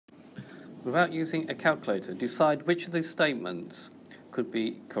Without using a calculator, decide which of these statements could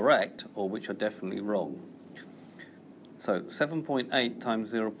be correct or which are definitely wrong. So 7.8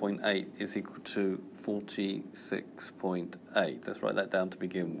 times 0.8 is equal to 46.8. Let's write that down to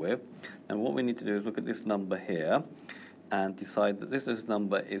begin with. And what we need to do is look at this number here and decide that this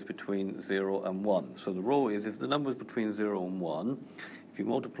number is between 0 and 1. So the rule is if the number is between 0 and 1, if you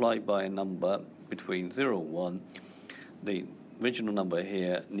multiply by a number between 0 and 1, the original number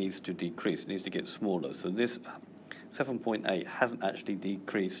here needs to decrease. It needs to get smaller. So this 7.8 hasn't actually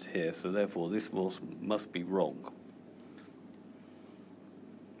decreased here, so therefore this must be wrong.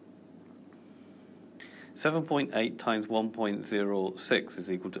 7.8 times 1.06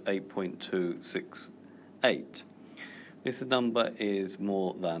 is equal to 8.268. This number is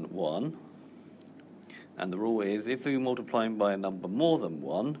more than 1, and the rule is if you multiply by a number more than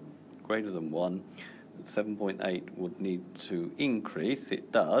 1, greater than 1, 7.8 would need to increase.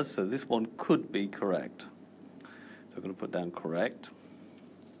 It does, so this one could be correct. So I'm going to put down correct.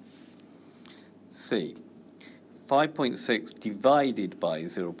 C. 5.6 divided by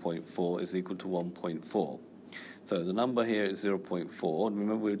 0.4 is equal to 1.4. So the number here is 0.4. And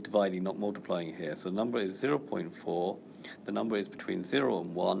remember, we're dividing, not multiplying here. So the number is 0.4. The number is between 0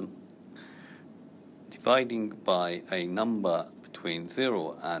 and 1. Dividing by a number between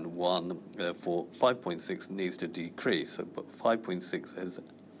 0 and 1, therefore 5.6 needs to decrease. So, but 5.6 is,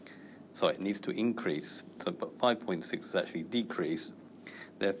 sorry, it needs to increase. So, but 5.6 is actually decreased.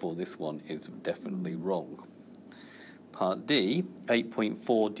 Therefore, this one is definitely wrong. Part D,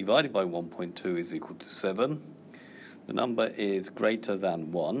 8.4 divided by 1.2 is equal to 7. The number is greater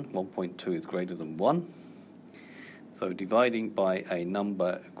than 1. 1.2 is greater than 1. So dividing by a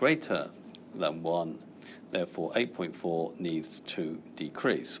number greater than 1, therefore 8.4 needs to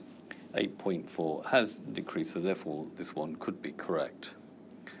decrease. 8.4 has decreased, so therefore this one could be correct.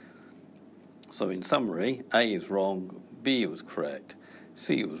 So in summary, A is wrong, B was correct,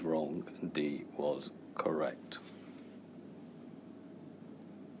 C was wrong, and D was correct.